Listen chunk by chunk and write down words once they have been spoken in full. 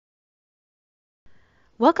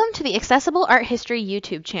Welcome to the Accessible Art History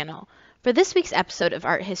YouTube channel. For this week's episode of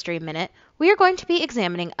Art History Minute, we are going to be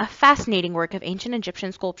examining a fascinating work of ancient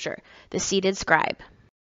Egyptian sculpture, the Seated Scribe.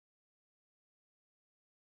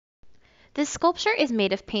 This sculpture is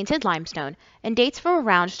made of painted limestone and dates from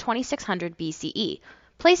around 2600 BCE,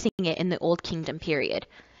 placing it in the Old Kingdom period.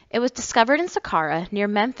 It was discovered in Saqqara near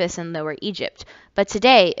Memphis in Lower Egypt, but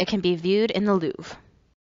today it can be viewed in the Louvre.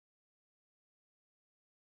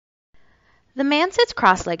 The man sits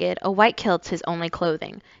cross-legged, a white kilt's his only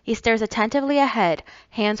clothing. He stares attentively ahead,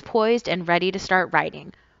 hands poised and ready to start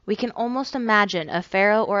writing. We can almost imagine a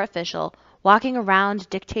pharaoh or official walking around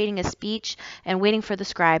dictating a speech and waiting for the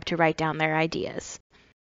scribe to write down their ideas.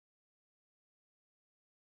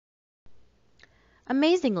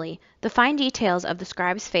 Amazingly, the fine details of the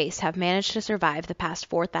scribe's face have managed to survive the past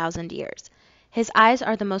 4,000 years. His eyes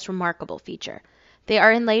are the most remarkable feature. They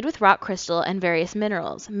are inlaid with rock crystal and various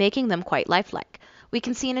minerals, making them quite lifelike. We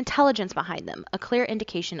can see an intelligence behind them, a clear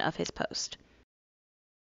indication of his post.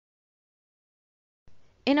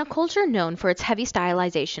 In a culture known for its heavy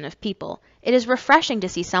stylization of people, it is refreshing to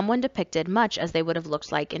see someone depicted much as they would have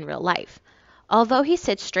looked like in real life. Although he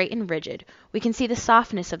sits straight and rigid, we can see the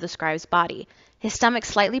softness of the scribe's body. His stomach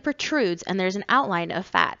slightly protrudes and there is an outline of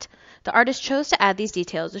fat. The artist chose to add these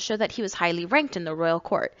details to show that he was highly ranked in the royal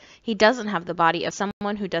court. He doesn't have the body of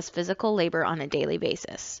someone who does physical labor on a daily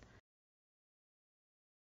basis.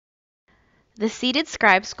 The Seated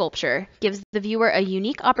Scribe sculpture gives the viewer a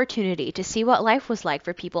unique opportunity to see what life was like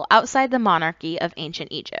for people outside the monarchy of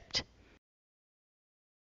ancient Egypt.